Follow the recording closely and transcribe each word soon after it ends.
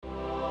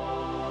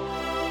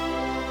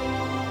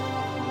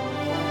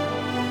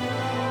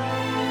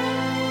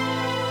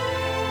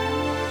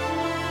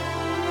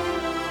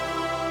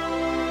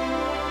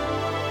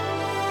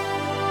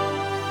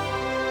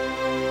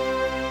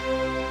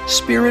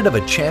Spirit of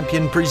a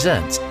Champion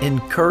presents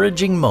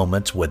Encouraging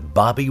Moments with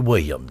Bobby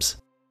Williams.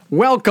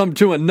 Welcome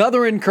to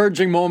another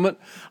encouraging moment.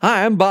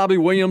 Hi, I'm Bobby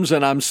Williams,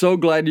 and I'm so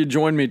glad you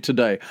joined me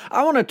today.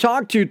 I want to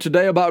talk to you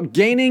today about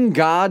gaining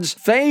God's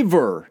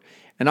favor.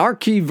 And our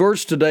key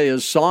verse today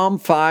is Psalm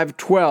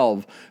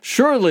 5:12.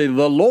 Surely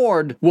the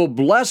Lord will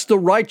bless the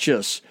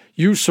righteous.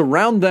 You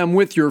surround them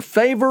with your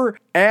favor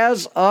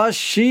as a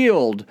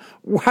shield.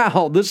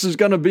 Wow, this is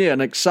going to be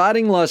an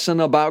exciting lesson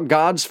about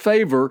God's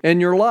favor in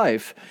your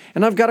life.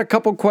 And I've got a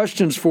couple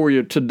questions for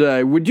you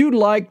today. Would you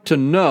like to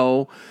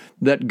know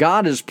that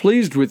God is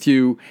pleased with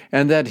you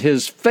and that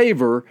His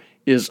favor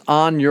is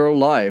on your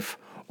life?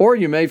 Or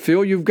you may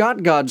feel you've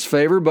got God's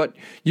favor, but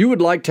you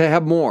would like to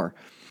have more.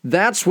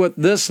 That's what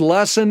this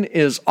lesson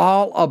is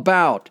all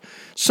about.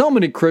 So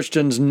many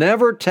Christians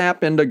never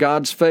tap into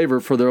God's favor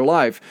for their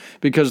life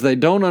because they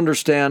don't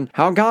understand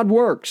how God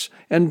works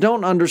and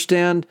don't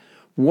understand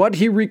what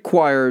He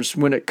requires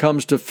when it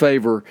comes to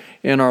favor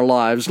in our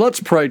lives.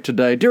 Let's pray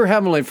today. Dear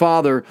Heavenly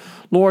Father,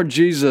 Lord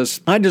Jesus,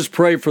 I just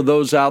pray for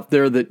those out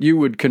there that you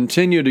would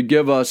continue to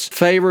give us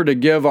favor, to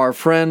give our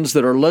friends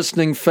that are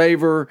listening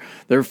favor,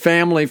 their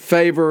family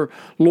favor.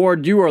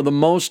 Lord, you are the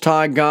Most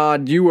High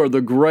God. You are the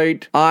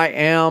great I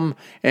Am,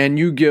 and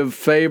you give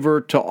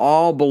favor to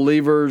all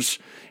believers.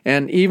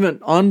 And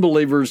even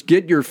unbelievers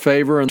get your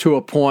favor to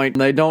a point,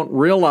 and they don't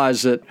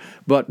realize it,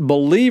 but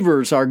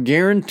believers are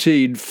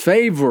guaranteed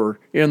favor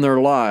in their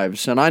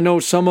lives. And I know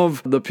some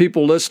of the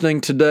people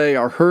listening today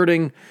are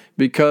hurting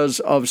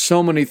because of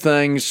so many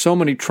things, so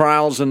many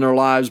trials in their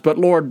lives. But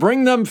Lord,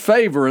 bring them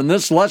favor in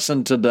this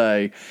lesson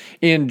today.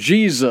 In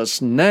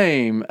Jesus'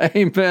 name,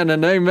 amen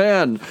and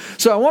amen.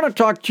 So I want to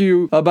talk to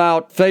you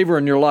about favor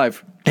in your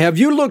life. Have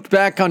you looked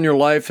back on your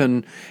life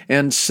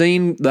and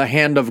seen the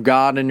hand of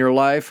God in your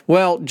life?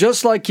 Well,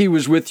 just like He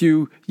was with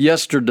you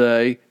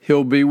yesterday,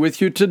 He'll be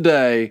with you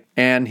today,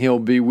 and He'll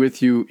be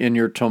with you in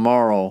your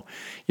tomorrow.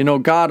 You know,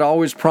 God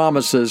always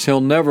promises He'll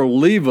never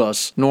leave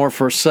us nor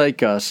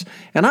forsake us.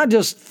 And I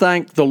just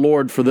thank the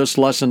Lord for this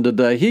lesson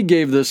today. He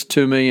gave this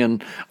to me,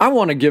 and I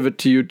want to give it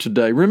to you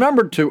today.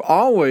 Remember to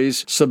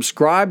always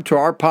subscribe to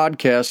our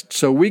podcast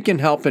so we can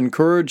help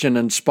encourage and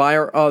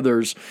inspire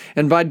others.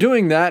 And by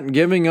doing that and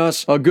giving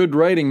us a good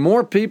rating,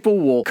 more people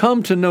will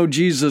come to know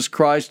Jesus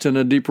Christ in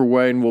a deeper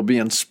way and will be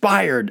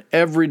inspired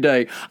every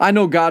day. I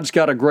know God's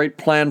got a great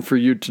plan for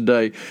you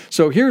today.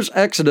 So here's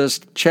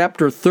Exodus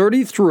chapter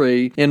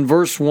 33 in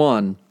verse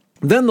 1.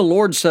 Then the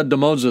Lord said to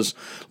Moses,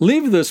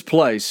 "Leave this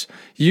place,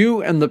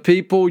 you and the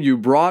people you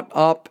brought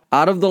up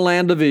out of the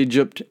land of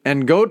Egypt,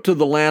 and go to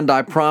the land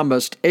I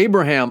promised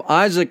Abraham,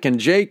 Isaac, and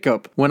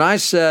Jacob, when I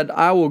said,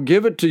 I will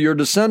give it to your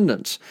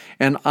descendants,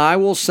 and I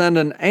will send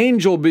an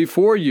angel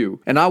before you,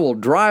 and I will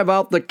drive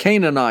out the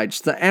Canaanites,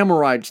 the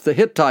Amorites, the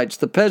Hittites,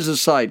 the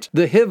Perizzites,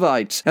 the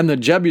Hivites, and the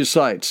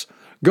Jebusites.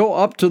 Go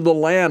up to the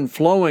land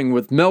flowing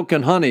with milk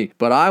and honey,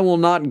 but I will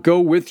not go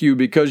with you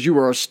because you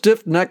are a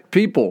stiff-necked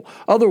people.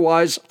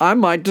 Otherwise, I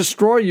might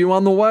destroy you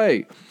on the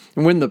way."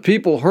 And when the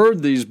people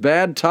heard these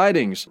bad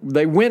tidings,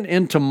 they went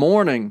into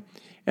mourning,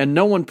 and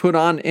no one put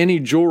on any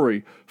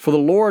jewelry. For the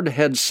Lord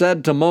had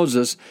said to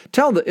Moses,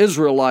 "Tell the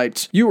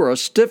Israelites, you are a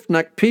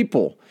stiff-necked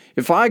people.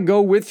 If I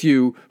go with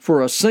you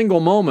for a single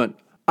moment,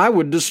 I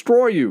would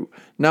destroy you.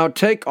 Now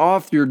take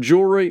off your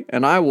jewelry,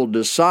 and I will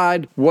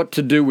decide what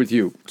to do with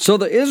you." So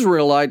the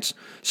Israelites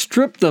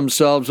stripped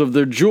themselves of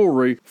their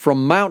jewelry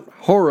from Mount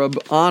Horeb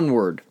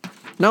onward.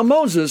 Now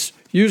Moses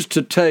used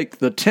to take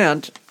the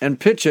tent and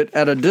pitch it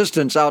at a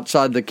distance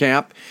outside the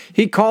camp.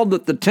 He called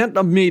it the tent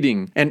of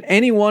meeting, and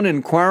anyone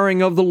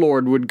inquiring of the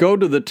Lord would go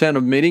to the tent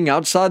of meeting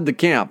outside the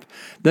camp.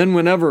 Then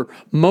whenever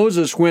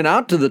Moses went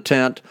out to the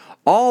tent,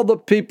 all the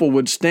people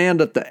would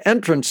stand at the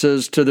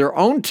entrances to their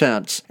own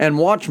tents and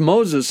watch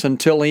Moses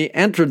until he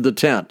entered the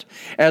tent.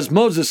 As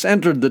Moses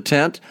entered the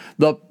tent,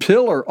 the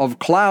pillar of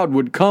cloud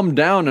would come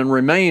down and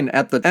remain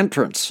at the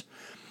entrance.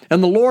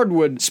 And the Lord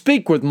would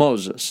speak with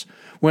Moses.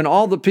 When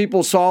all the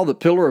people saw the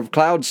pillar of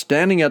cloud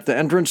standing at the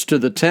entrance to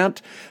the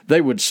tent,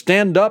 they would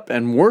stand up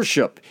and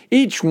worship,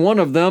 each one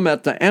of them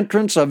at the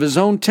entrance of his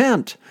own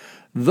tent.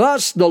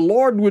 Thus the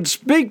Lord would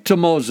speak to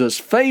Moses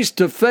face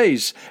to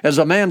face as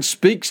a man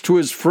speaks to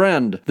his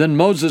friend. Then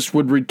Moses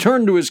would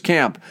return to his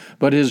camp,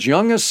 but his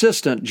young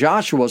assistant,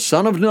 Joshua,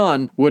 son of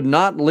Nun, would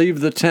not leave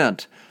the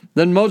tent.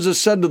 Then Moses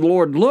said to the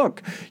Lord,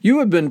 "Look, you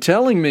have been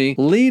telling me,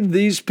 lead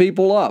these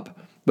people up,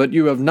 but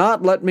you have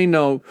not let me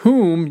know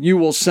whom you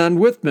will send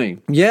with me.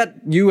 Yet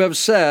you have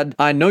said,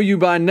 I know you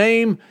by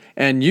name,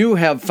 and you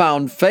have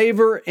found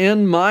favor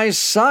in my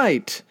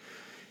sight.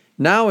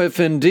 Now, if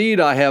indeed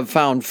I have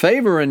found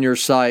favor in your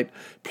sight,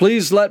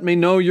 please let me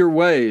know your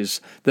ways,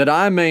 that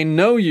I may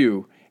know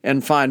you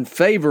and find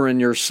favor in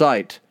your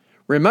sight.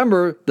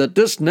 Remember that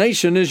this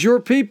nation is your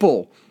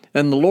people."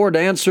 And the Lord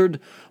answered,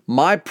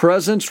 "My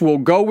presence will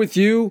go with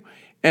you,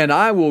 and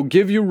I will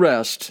give you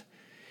rest."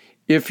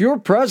 "If your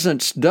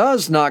presence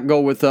does not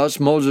go with us,"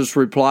 Moses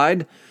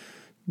replied,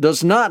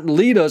 "does not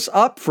lead us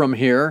up from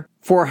here,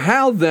 for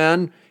how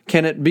then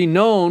can it be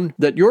known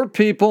that your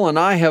people and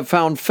I have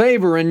found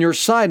favor in your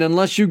sight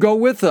unless you go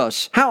with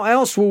us? How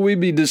else will we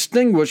be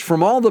distinguished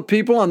from all the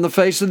people on the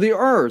face of the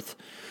earth?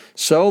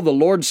 So the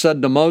Lord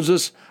said to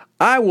Moses,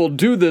 I will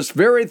do this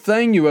very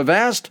thing you have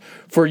asked,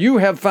 for you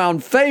have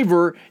found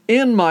favor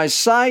in my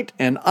sight,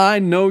 and I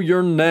know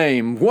your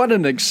name. What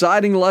an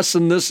exciting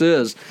lesson this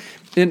is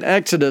in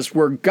Exodus,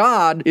 where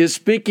God is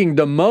speaking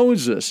to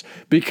Moses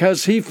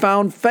because he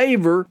found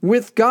favor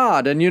with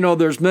God. And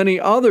there's many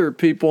other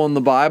people in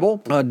the Bible.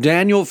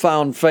 Daniel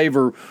found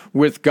favor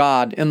with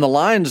God in the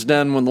lion's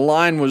den. When the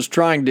lion was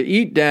trying to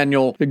eat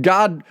Daniel,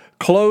 God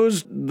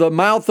closed the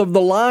mouth of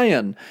the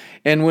lion.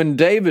 And when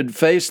David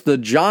faced the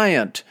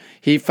giant,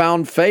 he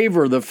found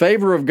favor. The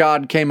favor of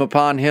God came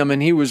upon him,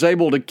 and he was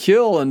able to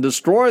kill and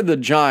destroy the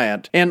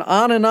giant. And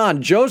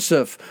on.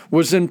 Joseph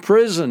was in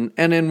prison,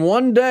 and in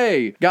one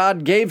day,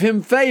 God gave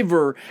him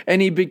favor,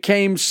 and he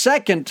became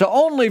second to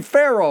only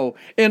Pharaoh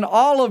in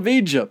all of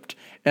Egypt.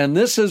 And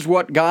this is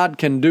what God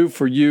can do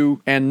for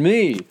you and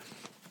me.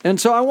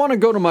 And so I want to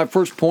go to my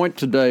first point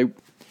today.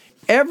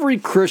 Every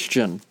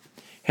Christian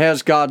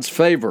has God's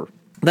favor.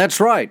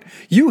 That's right.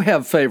 You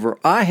have favor.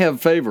 I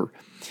have favor.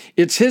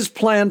 It's His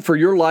plan for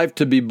your life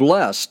to be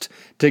blessed,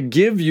 to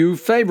give you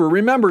favor.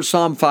 Remember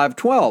Psalm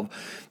 5:12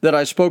 that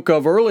I spoke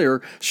of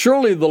earlier.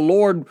 Surely the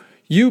Lord,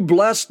 you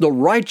bless the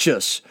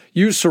righteous.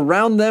 You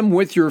surround them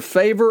with your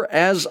favor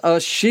as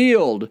a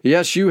shield.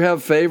 Yes, you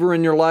have favor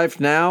in your life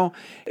now.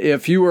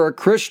 If you are a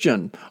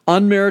Christian,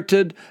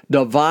 unmerited,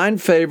 divine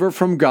favor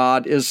from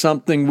God is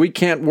something we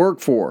can't work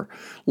for.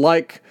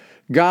 Like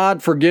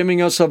God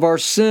forgiving us of our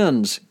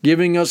sins,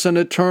 giving us an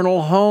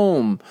eternal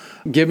home,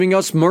 giving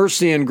us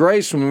mercy and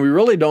grace when we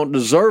really don't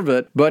deserve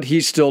it, but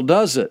He still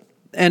does it.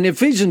 And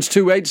Ephesians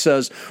 2:8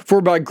 says, For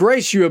by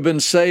grace you have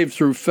been saved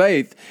through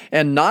faith,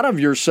 and not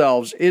of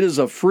yourselves. It is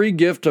a free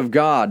gift of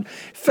God.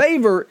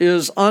 Favor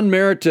is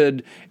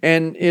unmerited,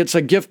 and it's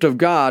a gift of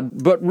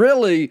God. But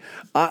really,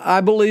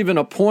 I believe in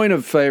a point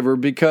of favor,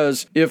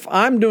 because if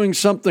I'm doing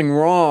something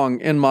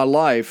wrong in my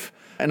life,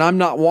 and I'm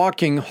not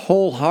walking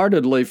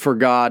wholeheartedly for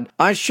God,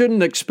 I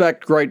shouldn't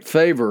expect great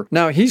favor.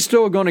 Now, He's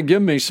still going to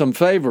give me some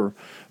favor,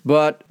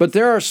 but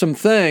there are some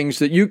things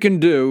that you can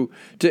do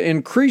to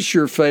increase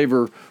your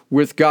favor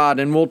with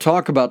God, and we'll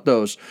talk about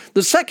those.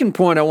 The second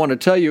point I want to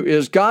tell you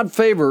is God's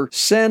favor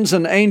sends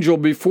an angel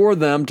before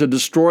them to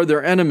destroy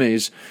their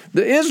enemies.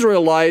 The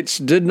Israelites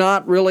did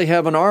not really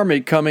have an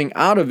army coming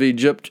out of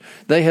Egypt.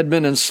 They had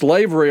been in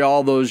slavery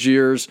all those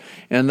years,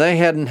 and they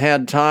hadn't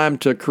had time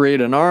to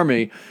create an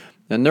army.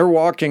 And they're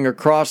walking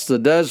across the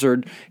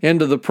desert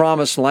into the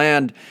promised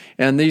land.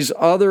 And these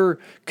other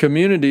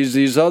communities,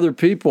 these other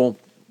people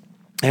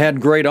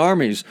had great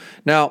armies.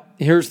 Now,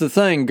 here's the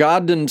thing.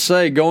 God didn't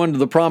say, go into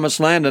the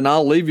promised land and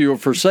I'll leave you or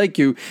forsake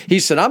you.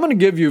 He said, I'm going to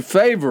give you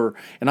favor,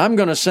 and I'm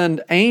going to send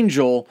an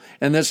angel,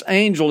 and this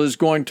angel is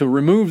going to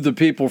remove the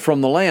people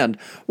from the land.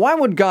 Why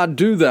would God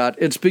do that?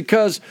 It's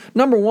because,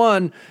 number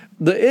one,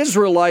 the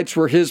Israelites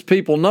were His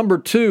people. Number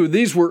two,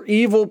 these were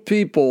evil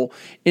people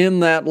in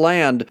that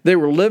land. They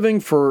were living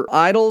for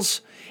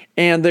idols,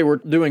 and they were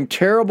doing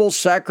terrible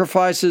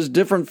sacrifices,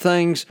 different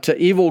things to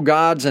evil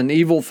gods and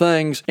evil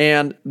things.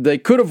 And they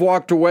could have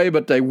walked away,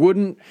 but they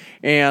wouldn't.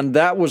 And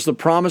that was the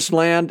promised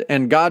land.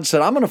 And God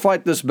said, I'm going to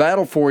fight this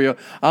battle for you.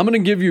 I'm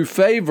going to give you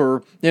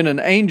favor in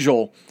an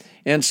angel.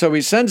 And so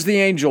He sends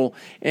the angel,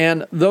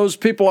 and those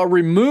people are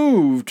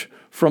removed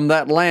from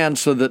that land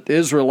so that the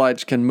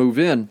Israelites can move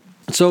in.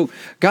 So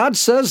God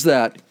says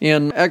that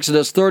in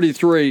Exodus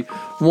 33,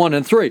 1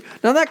 and 3.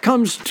 Now that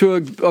comes to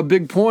a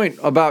big point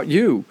about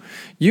you.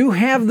 You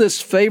have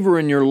this favor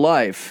in your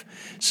life.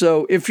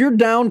 So if you're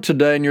down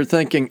today and you're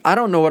thinking, I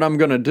don't know what I'm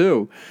going to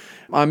do.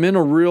 I'm in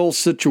a real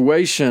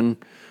situation.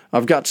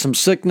 I've got some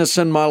sickness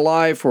in my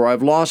life, or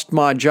I've lost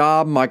my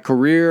job, my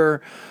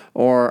career,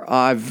 or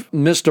I've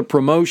missed a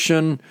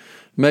promotion.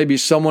 Maybe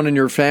someone in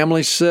your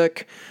family's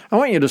sick. I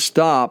want you to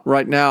stop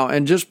right now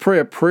and just pray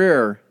a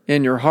prayer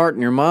in your heart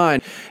and your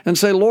mind and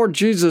say, Lord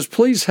Jesus,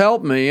 please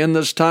help me in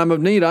this time of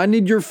need. I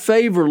need your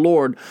favor,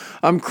 Lord.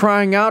 I'm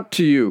crying out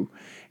to you.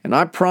 And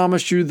I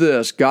promise you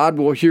this, God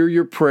will hear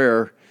your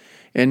prayer,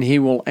 and He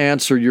will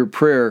answer your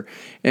prayer,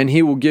 and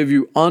He will give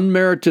you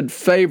unmerited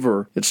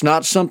favor. It's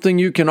not something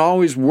you can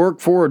always work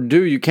for or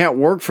do. You can't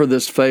work for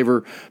this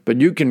favor, but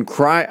you can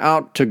cry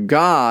out to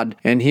God,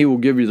 and He will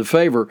give you the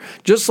favor.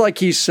 Just like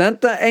He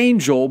sent the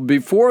angel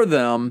before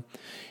them,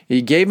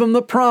 He gave them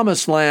the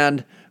promised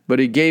land, but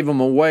He gave them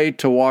a way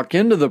to walk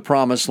into the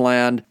promised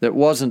land that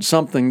wasn't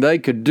something they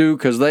could do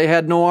because they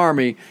had no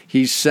army.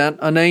 He sent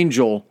an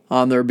angel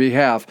on their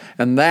behalf,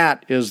 and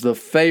that is the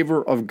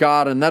favor of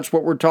God, and that's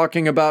what we're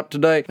talking about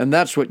today, and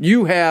that's what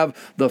you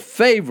have, the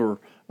favor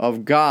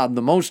of God,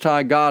 the Most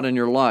High God in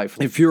your life,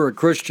 if you're a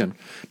Christian.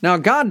 Now,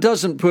 God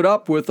doesn't put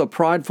up with a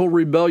prideful,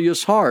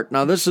 rebellious heart.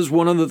 Now, this is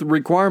one of the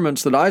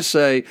requirements that I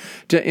say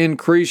to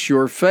increase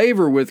your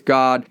favor with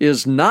God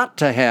is not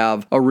to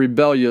have a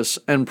rebellious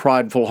and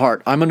prideful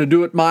heart. I'm going to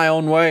do it my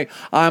own way.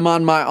 I'm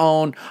on my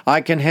own. I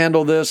can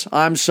handle this.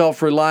 I'm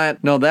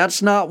self-reliant. No,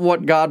 that's not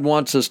what God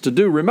wants us to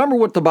do. Remember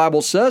what the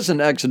Bible says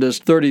in Exodus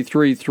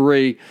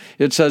 33:3.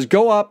 It says,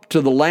 "Go up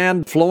to the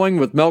land flowing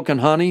with milk and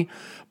honey,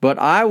 but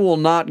I will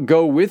not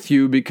go with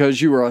you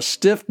because you are a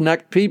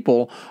stiff-necked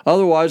people.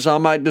 Otherwise, I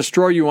might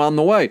destroy you on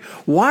the way."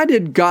 Why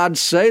did God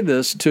say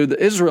this to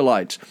the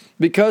Israelites?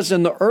 Because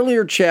in the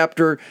earlier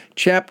chapter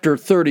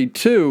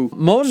 32,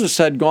 Moses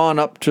had gone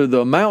up to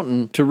the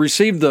mountain to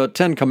receive the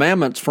 10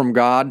 Commandments from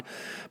God.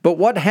 But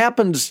what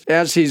happens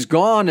as he's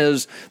gone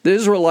is the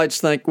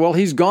Israelites think, well,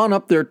 he's gone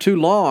up there too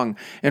long,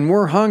 and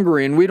we're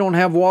hungry, and we don't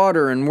have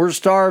water, and we're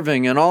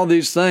starving, and all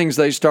these things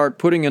they start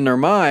putting in their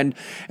mind,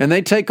 and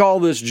they take all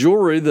this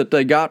jewelry that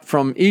they got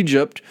from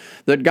Egypt,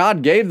 that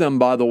God gave them,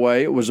 by the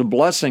way, it was a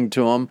blessing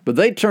to them, but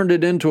they turned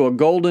it into a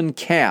golden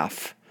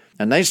calf.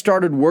 And they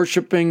started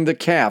worshiping the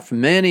calf.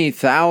 Many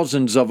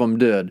thousands of them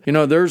did. You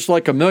know, there's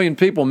like 1 million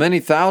people.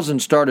 Many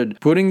thousands started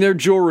putting their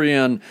jewelry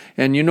in.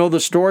 And you know the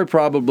story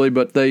probably,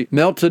 but they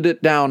melted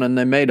it down and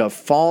they made a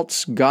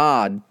false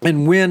god.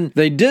 And when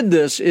they did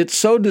this, it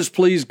so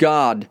displeased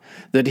God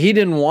that he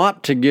didn't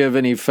want to give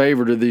any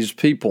favor to these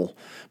people.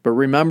 But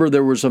remember,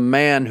 there was a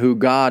man who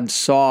God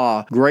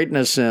saw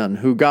greatness in,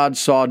 who God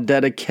saw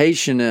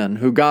dedication in,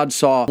 who God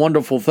saw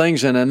wonderful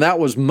things in, and that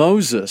was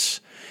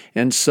Moses.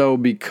 And so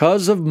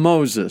because of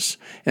Moses,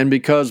 and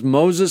because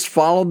Moses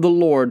followed the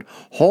Lord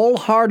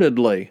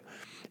wholeheartedly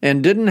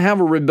and didn't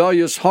have a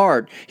rebellious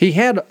heart, he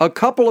had a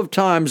couple of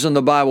times in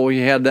the Bible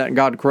he had that, and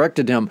God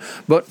corrected him.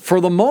 But for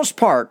the most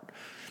part,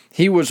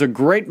 he was a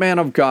great man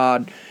of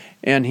God.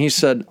 And he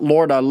said,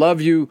 "Lord, I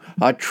love you,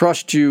 I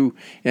trust you,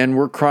 and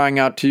we're crying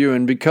out to you."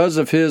 And because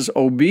of his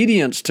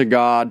obedience to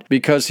God,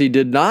 because he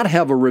did not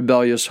have a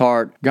rebellious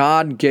heart,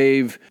 God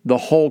gave the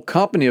whole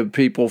company of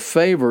people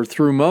favor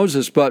through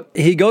Moses. But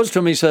he goes to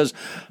him, he says,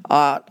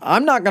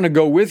 I'm not going to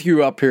go with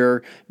you up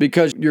here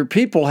because your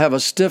people have a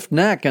stiff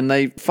neck and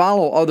they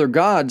follow other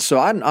gods. So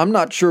I'm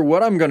not sure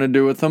what I'm going to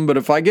do with them, but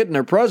if I get in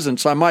their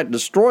presence, I might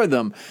destroy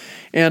them.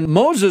 And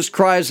Moses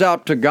cries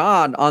out to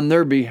God on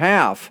their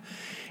behalf.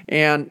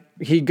 And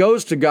he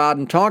goes to God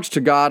and talks to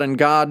God, and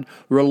God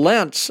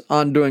relents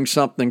on doing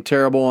something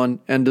terrible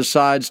and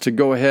decides to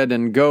go ahead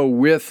and go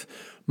with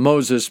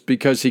Moses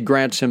because he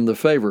grants him the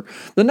favor.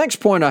 The next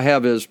point I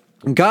have is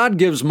God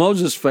gives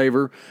Moses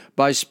favor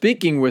by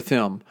speaking with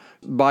him,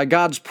 by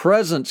God's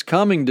presence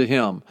coming to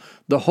him,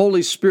 the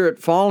Holy Spirit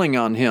falling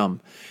on him.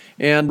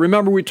 And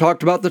remember, we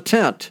talked about the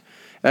tent.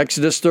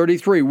 Exodus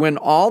 33, when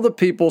all the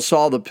people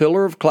saw the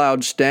pillar of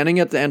cloud standing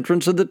at the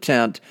entrance of the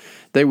tent,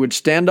 they would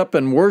stand up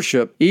and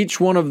worship, each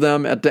one of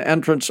them at the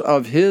entrance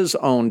of his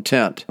own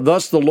tent.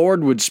 Thus the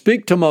Lord would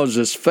speak to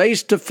Moses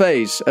face to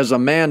face as a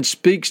man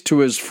speaks to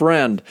his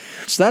friend.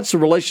 So that's the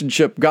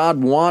relationship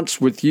God wants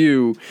with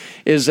you,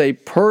 is a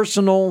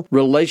personal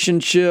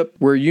relationship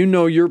where you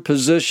know your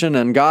position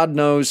and God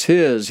knows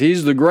his.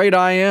 He's the great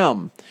I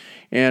am,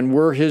 and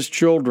we're his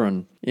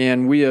children.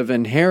 And we have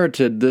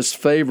inherited this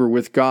favor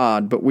with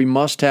God, but we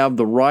must have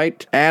the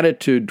right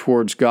attitude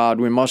towards God.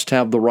 We must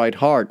have the right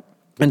heart.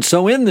 And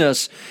so in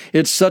this,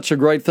 it's such a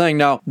great thing.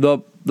 Now,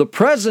 the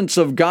presence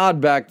of God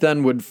back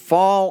then would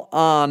fall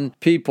on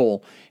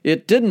people.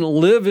 It didn't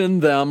live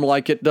in them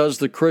like it does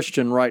the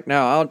Christian right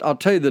now. I'll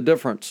tell you the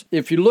difference.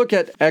 If you look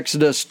at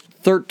Exodus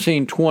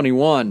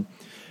 13:21,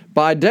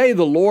 by day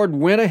the Lord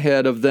went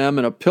ahead of them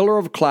in a pillar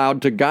of cloud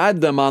to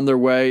guide them on their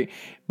way,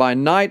 by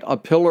night a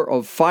pillar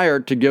of fire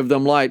to give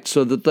them light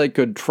so that they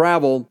could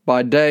travel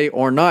by day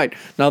or night.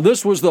 Now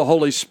this was the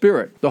Holy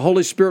Spirit. The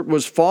Holy Spirit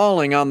was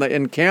falling on the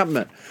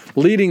encampment,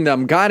 leading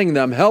them, guiding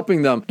them,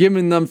 helping them,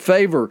 giving them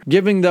favor,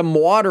 giving them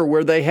water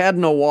where they had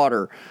no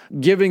water,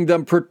 giving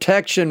them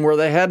protection where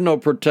they had no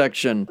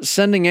protection,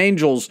 sending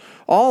angels.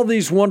 All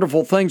these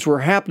wonderful things were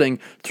happening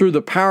through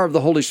the power of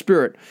the Holy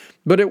Spirit.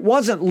 But it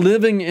wasn't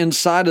living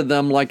inside of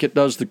them like it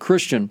does the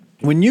Christian.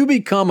 When you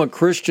become a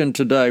Christian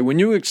today, when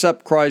you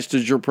accept Christ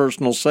as your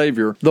personal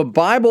Savior, the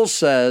Bible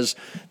says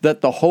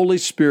that the Holy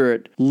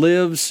Spirit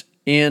lives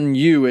in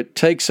you. It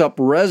takes up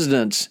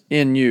residence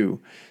in you.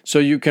 So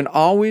you can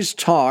always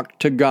talk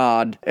to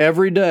God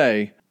every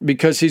day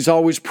because He's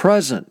always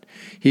present.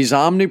 He's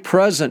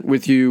omnipresent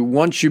with you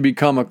once you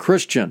become a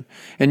Christian,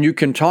 and you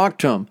can talk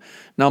to Him.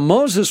 Now,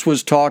 Moses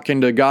was talking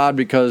to God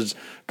because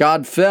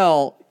God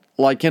fell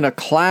like in a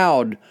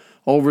cloud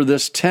over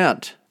this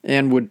tent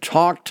and would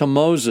talk to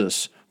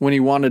Moses when he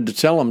wanted to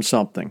tell him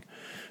something.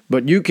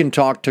 But you can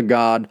talk to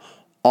God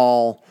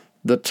all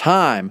the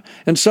time.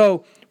 And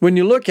so when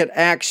you look at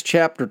Acts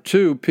chapter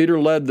 2, Peter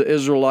led the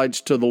Israelites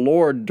to the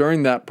Lord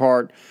during that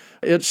part.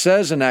 It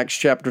says in Acts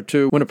chapter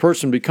 2, when a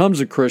person becomes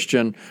a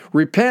Christian,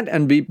 repent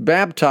and be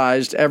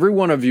baptized, every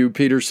one of you,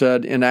 Peter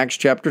said in Acts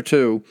chapter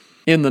 2,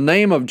 in the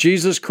name of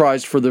Jesus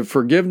Christ for the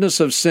forgiveness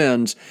of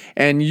sins,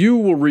 and you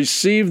will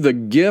receive the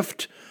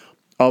gift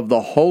of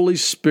the Holy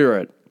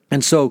Spirit.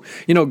 And so,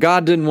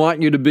 God didn't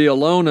want you to be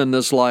alone in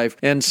this life.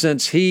 And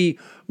since He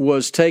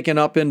was taken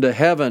up into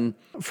heaven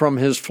from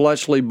His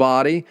fleshly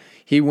body,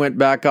 He went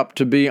back up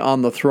to be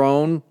on the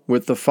throne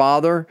with the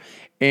Father.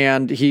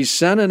 And He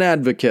sent an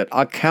advocate,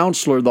 a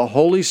counselor, the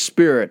Holy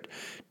Spirit,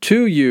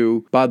 to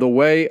you by the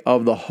way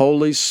of the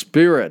Holy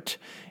Spirit.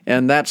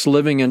 And that's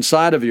living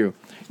inside of you.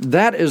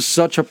 That is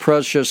such a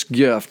precious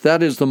gift.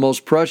 That is the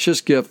most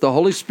precious gift. The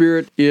Holy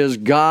Spirit is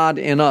God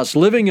in us,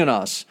 living in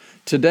us.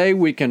 Today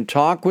we can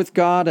talk with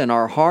God in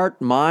our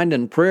heart, mind,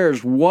 and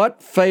prayers.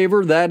 What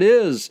favor that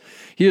is.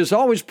 He is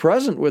always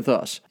present with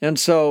us. And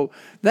so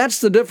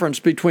that's the difference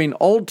between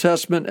Old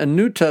Testament and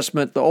New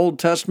Testament. The Old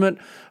Testament,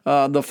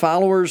 the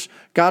followers,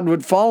 God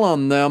would fall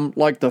on them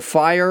like the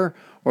fire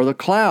or the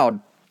cloud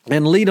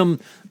and lead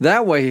them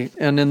that way.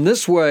 And in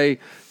this way,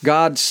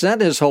 God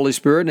sent His Holy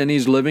Spirit, and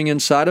He's living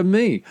inside of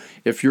me.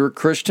 If you're a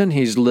Christian,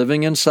 He's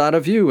living inside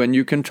of you, and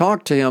you can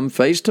talk to Him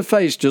face to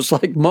face, just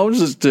like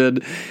Moses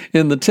did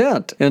in the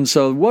tent. And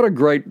so what a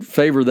great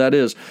favor that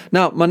is.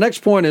 Now, my next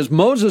point is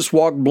Moses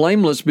walked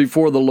blameless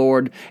before the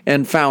Lord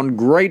and found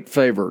great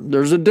favor.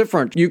 There's a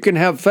difference. You can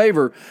have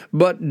favor,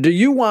 but do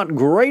you want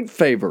great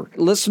favor?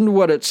 Listen to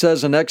what it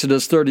says in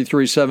Exodus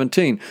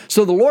 33:17.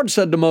 So the Lord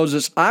said to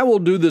Moses, I will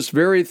do this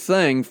very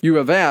thing you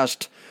have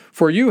asked,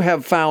 for you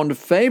have found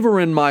favor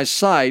in my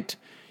sight,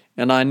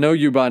 and I know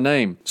you by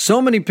name. So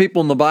many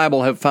people in the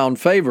Bible have found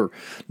favor.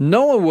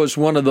 Noah was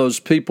one of those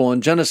people.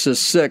 In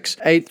Genesis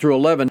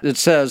 6:8-11, it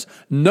says,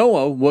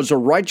 Noah was a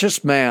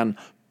righteous man,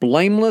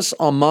 blameless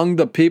among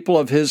the people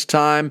of his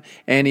time,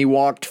 and he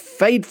walked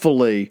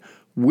faithfully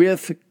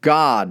with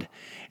God.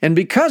 And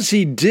because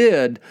he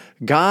did,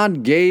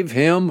 God gave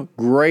him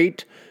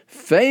great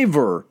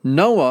favor.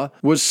 Noah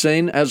was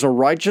seen as a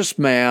righteous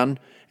man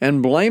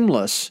and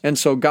blameless. And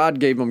so God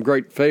gave him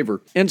great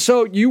favor. And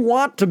so you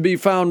want to be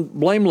found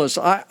blameless.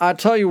 I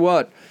tell you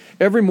what,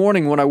 every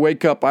morning when I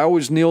wake up, I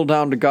always kneel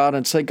down to God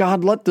and say,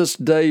 God, let this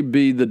day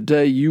be the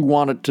day you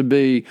want it to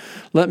be.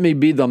 Let me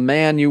be the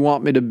man you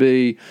want me to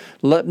be.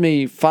 Let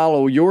me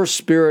follow your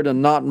spirit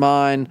and not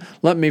mine.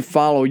 Let me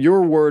follow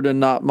your word and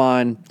not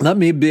mine. Let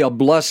me be a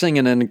blessing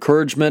and an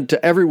encouragement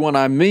to everyone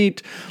I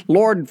meet.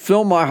 Lord,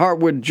 fill my heart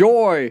with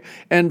joy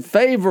and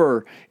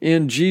favor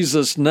in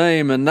Jesus'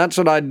 name. And that's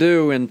what I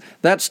do. And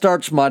that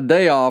starts my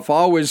day off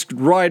always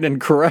right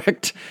and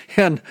correct.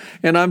 And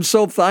I'm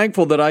so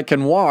thankful that I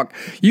can walk.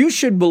 You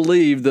should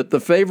believe that the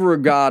favor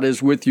of God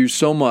is with you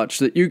so much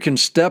that you can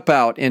step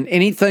out in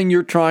anything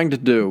you're trying to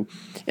do,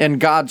 and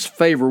God's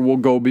favor will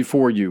go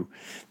before you.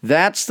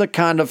 That's the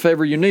kind of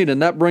favor you need. And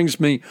that brings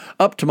me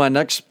up to my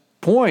next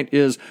point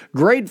is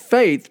great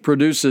faith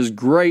produces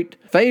great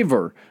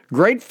favor.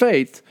 Great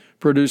faith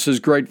produces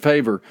great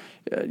favor.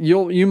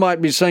 You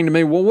might be saying to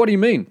me, well, what do you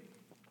mean?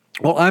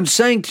 Well, I'm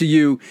saying to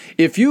you,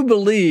 if you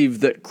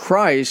believe that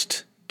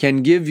Christ can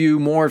give you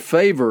more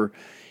favor,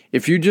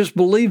 if you just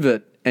believe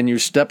it and you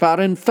step out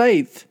in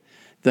faith,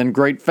 then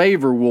great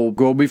favor will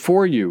go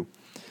before you.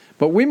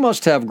 But we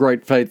must have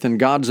great faith in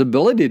God's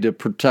ability to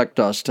protect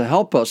us, to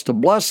help us, to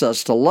bless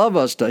us, to love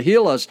us, to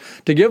heal us,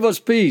 to give us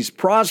peace,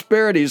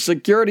 prosperity,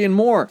 security, and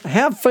more.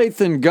 Have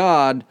faith in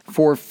God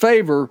for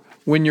favor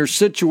when your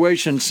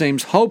situation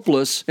seems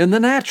hopeless in the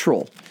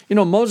natural.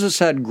 Moses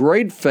had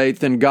great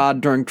faith in God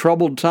during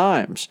troubled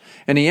times,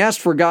 and he asked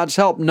for God's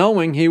help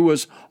knowing He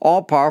was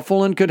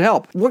all-powerful and could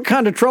help. What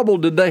kind of trouble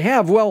did they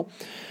have? Well,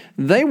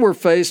 they were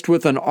faced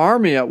with an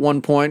army at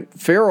one point.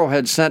 Pharaoh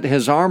had sent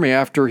his army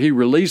after he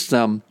released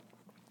them,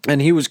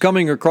 and he was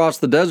coming across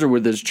the desert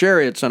with his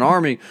chariots and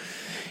army,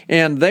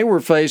 and they were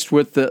faced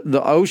with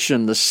the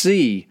ocean, the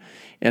sea,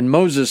 and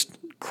Moses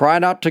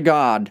cried out to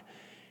God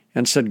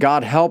and said,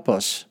 God, help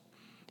us.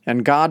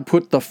 And God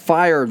put the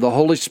fire, the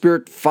Holy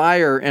Spirit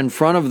fire in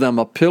front of them,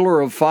 a pillar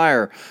of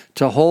fire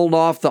to hold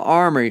off the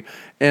army.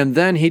 And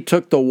then He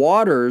took the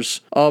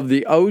waters of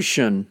the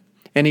ocean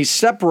and He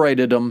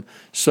separated them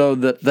so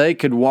that they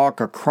could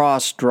walk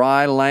across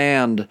dry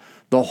land.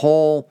 The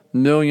whole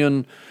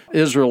million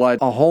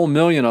Israelites, a whole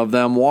million of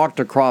them walked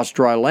across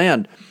dry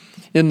land.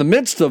 In the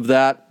midst of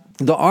that,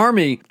 the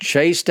army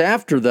chased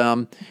after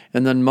them,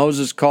 and then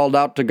Moses called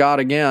out to God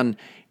again,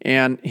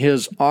 and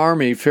his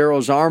army,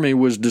 Pharaoh's army,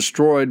 was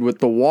destroyed with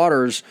the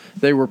waters.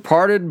 They were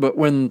parted, but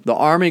when the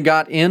army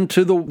got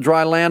into the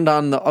dry land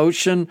on the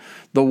ocean,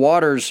 the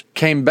waters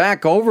came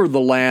back over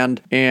the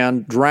land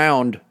and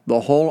drowned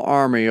the whole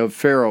army of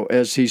Pharaoh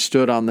as he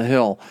stood on the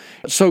hill.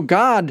 So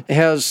God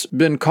has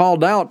been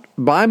called out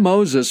by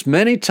Moses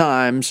many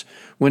times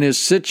when his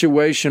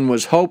situation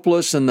was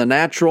hopeless in the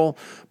natural,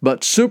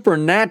 but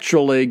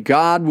supernaturally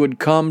God would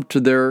come to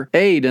their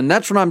aid. And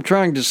that's what I'm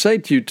trying to say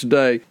to you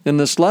today in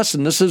this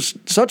lesson. This is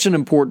such an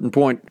important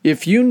point.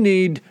 If you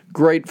need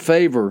great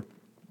favor,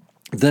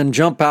 then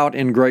jump out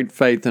in great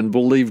faith and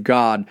believe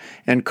God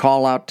and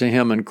call out to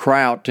Him and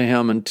cry out to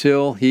Him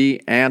until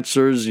He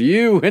answers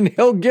you, and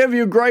He'll give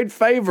you great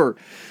favor.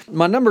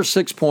 My number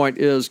 6 point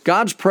is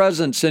God's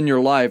presence in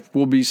your life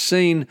will be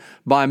seen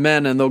by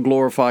men and they'll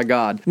glorify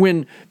God.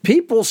 When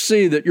people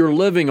see that you're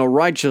living a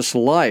righteous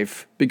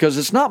life, because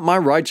it's not my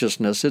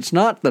righteousness, it's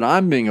not that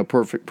I'm being a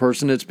perfect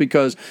person, it's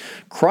because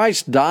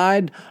Christ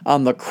died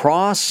on the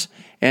cross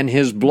and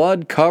His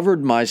blood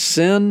covered my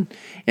sin,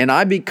 and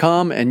I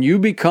become and you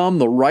become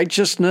the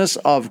righteousness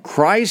of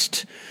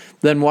Christ,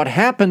 then what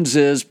happens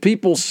is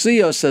people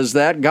see us as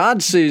that.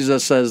 God sees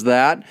us as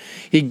that.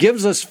 He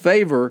gives us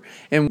favor,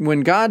 and when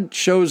God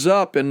shows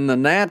up in the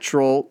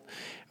natural,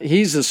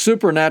 He's a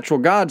supernatural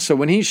God, so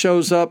when He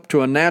shows up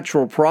to a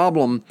natural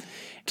problem,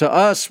 to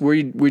us,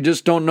 we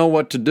just don't know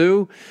what to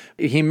do.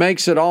 He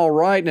makes it all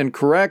right and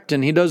correct,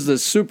 and He does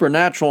this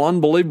supernatural,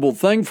 unbelievable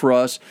thing for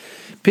us.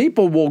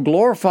 People will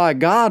glorify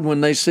God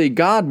when they see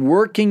God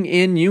working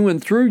in you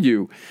and through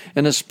you,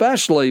 and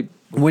especially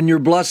when you're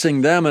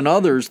blessing them and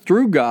others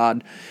through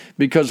God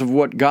because of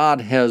what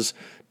God has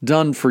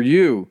done for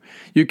you.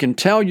 You can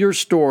tell your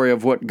story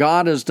of what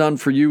God has done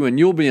for you, and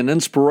you'll be an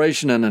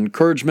inspiration and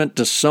encouragement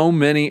to so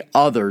many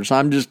others.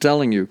 I'm just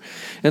telling you.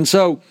 And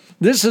so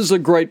this is a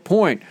great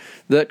point,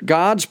 that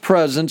God's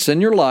presence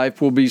in your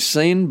life will be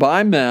seen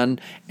by men,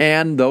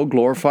 and they'll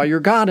glorify your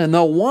God, and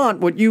they'll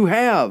want what you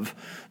have.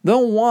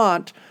 They'll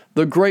want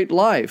the great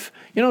life.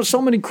 You know,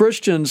 so many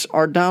Christians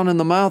are down in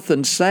the mouth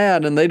and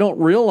sad, and they don't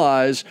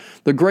realize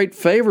the great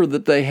favor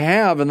that they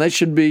have, and they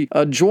should be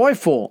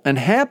joyful and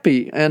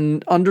happy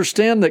and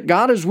understand that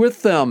God is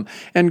with them,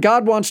 and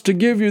God wants to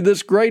give you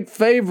this great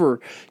favor.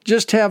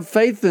 Just have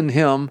faith in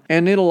Him,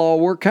 and it'll all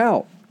work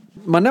out.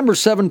 My number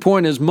 7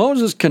 point is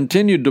Moses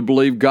continued to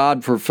believe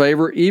God for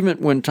favor even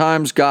when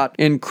times got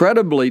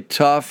incredibly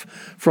tough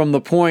from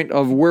the point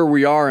of where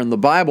we are in the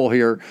Bible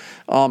here.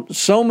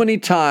 So many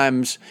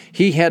times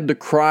he had to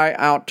cry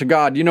out to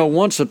God. You know,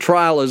 once a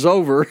trial is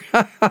over,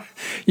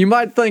 you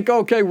might think,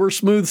 okay, we're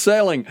smooth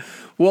sailing.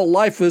 Well,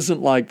 life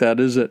isn't like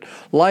that, is it?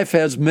 Life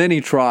has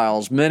many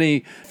trials.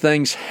 Many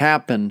things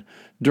happen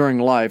during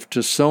life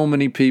to so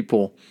many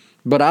people.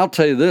 But I'll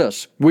tell you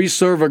this, we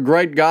serve a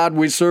great God.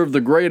 We serve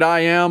the great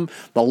I Am,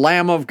 the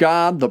Lamb of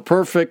God, the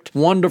perfect,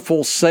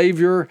 wonderful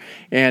Savior,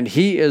 and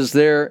He is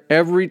there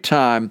every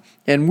time,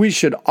 and we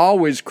should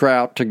always cry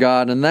out to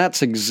God, and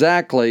that's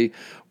exactly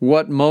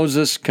what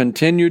Moses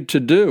continued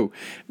to do.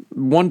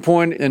 One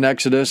point in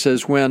Exodus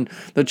is when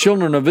the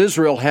children of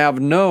Israel have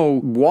no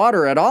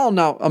water at all.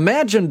 Now,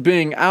 imagine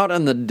being out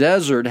in the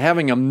desert,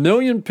 having 1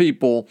 million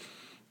people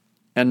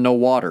and no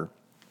water.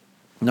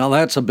 Now,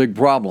 that's a big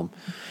problem.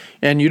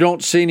 And you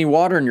don't see any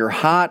water, and you're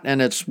hot,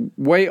 and it's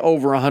way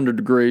over 100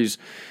 degrees,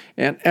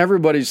 and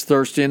everybody's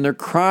thirsty, and they're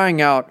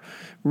crying out,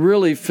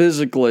 really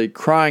physically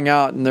crying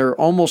out, and they're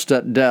almost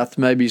at death,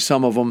 maybe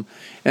some of them,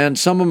 and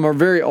some of them are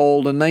very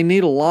old, and they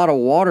need a lot of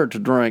water to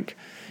drink,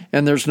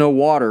 and there's no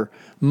water.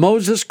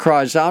 Moses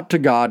cries out to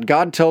God.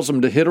 God tells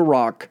him to hit a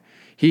rock.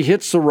 He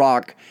hits the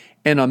rock,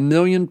 and 1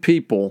 million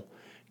people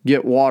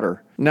get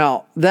water.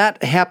 Now,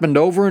 that happened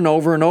over and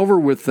over and over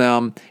with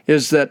them,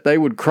 is that they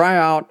would cry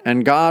out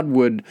and God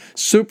would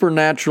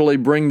supernaturally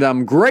bring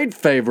them great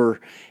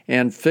favor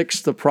and fix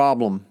the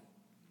problem.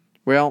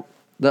 Well,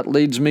 that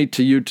leads me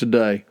to you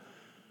today.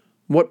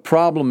 What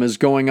problem is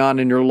going on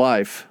in your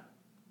life?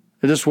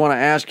 I just want to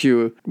ask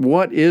you,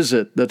 what is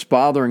it that's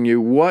bothering you?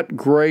 What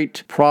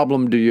great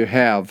problem do you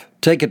have?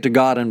 Take it to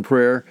God in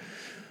prayer.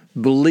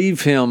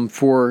 Believe Him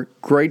for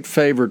great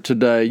favor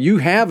today. You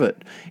have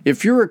it.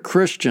 If you're a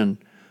Christian,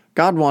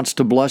 God wants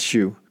to bless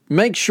you.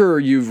 Make sure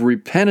you've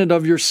repented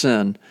of your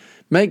sin.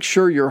 Make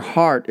sure your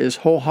heart is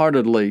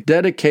wholeheartedly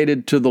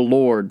dedicated to the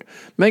Lord.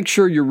 Make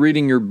sure you're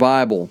reading your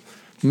Bible.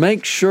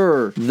 Make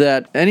sure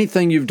that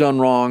anything you've done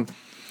wrong,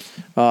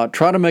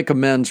 try to make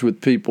amends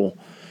with people.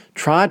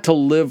 Try to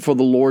live for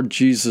the Lord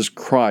Jesus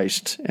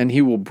Christ, and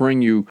He will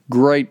bring you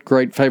great,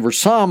 great favor.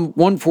 Psalm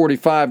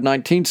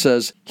 145:19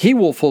 says, He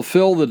will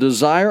fulfill the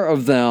desire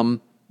of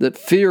them that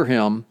fear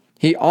Him.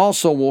 He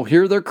also will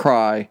hear their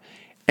cry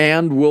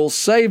and will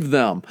save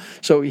them.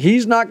 So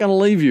He's not going to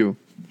leave you.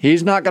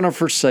 He's not going to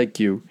forsake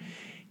you.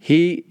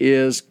 He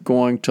is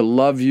going to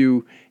love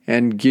you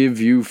and give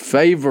you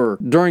favor.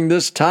 During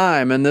this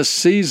time and this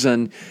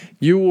season,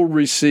 you will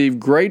receive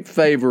great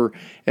favor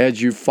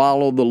as you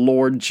follow the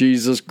Lord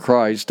Jesus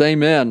Christ.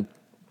 Amen.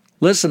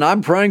 Listen,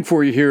 I'm praying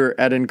for you here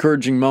at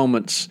Encouraging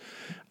Moments.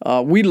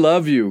 We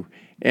love you,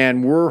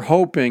 and we're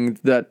hoping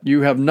that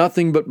you have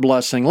nothing but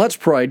blessing. Let's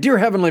pray. Dear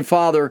Heavenly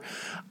Father,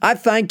 I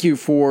thank you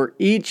for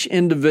each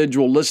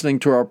individual listening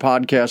to our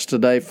podcast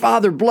today.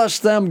 Father, bless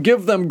them,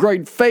 give them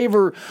great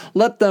favor.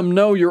 Let them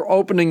know you're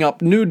opening up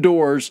new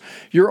doors.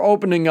 You're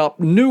opening up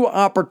new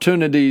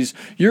opportunities.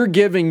 You're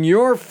giving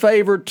your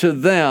favor to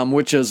them,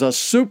 which is a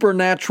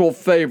supernatural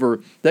favor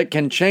that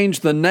can change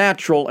the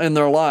natural in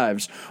their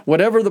lives.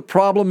 Whatever the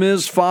problem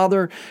is,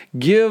 Father,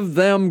 give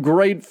them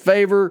great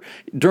favor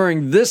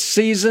during this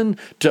season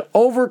to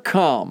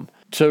overcome,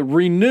 to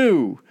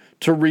renew,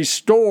 to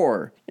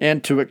restore,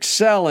 and to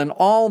excel in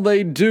all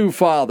they do,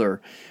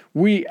 Father.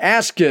 We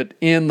ask it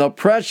in the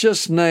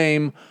precious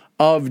name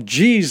of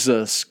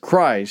Jesus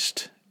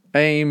Christ.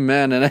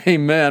 Amen and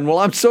amen. Well,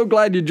 I'm so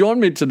glad you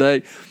joined me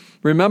today.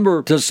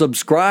 Remember to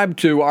subscribe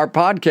to our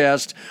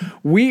podcast.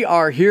 We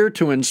are here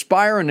to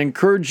inspire and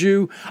encourage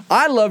you.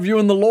 I love you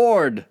in the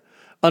Lord.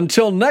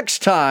 Until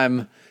next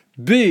time,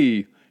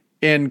 be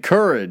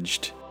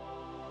encouraged.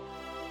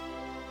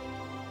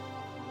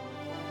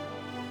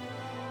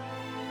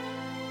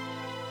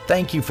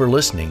 Thank you for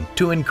listening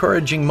to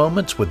Encouraging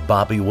Moments with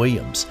Bobby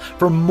Williams.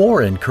 For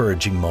more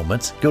encouraging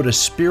moments, go to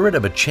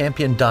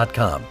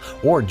spiritofachampion.com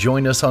or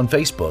join us on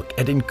Facebook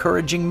at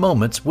Encouraging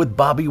Moments with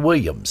Bobby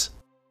Williams.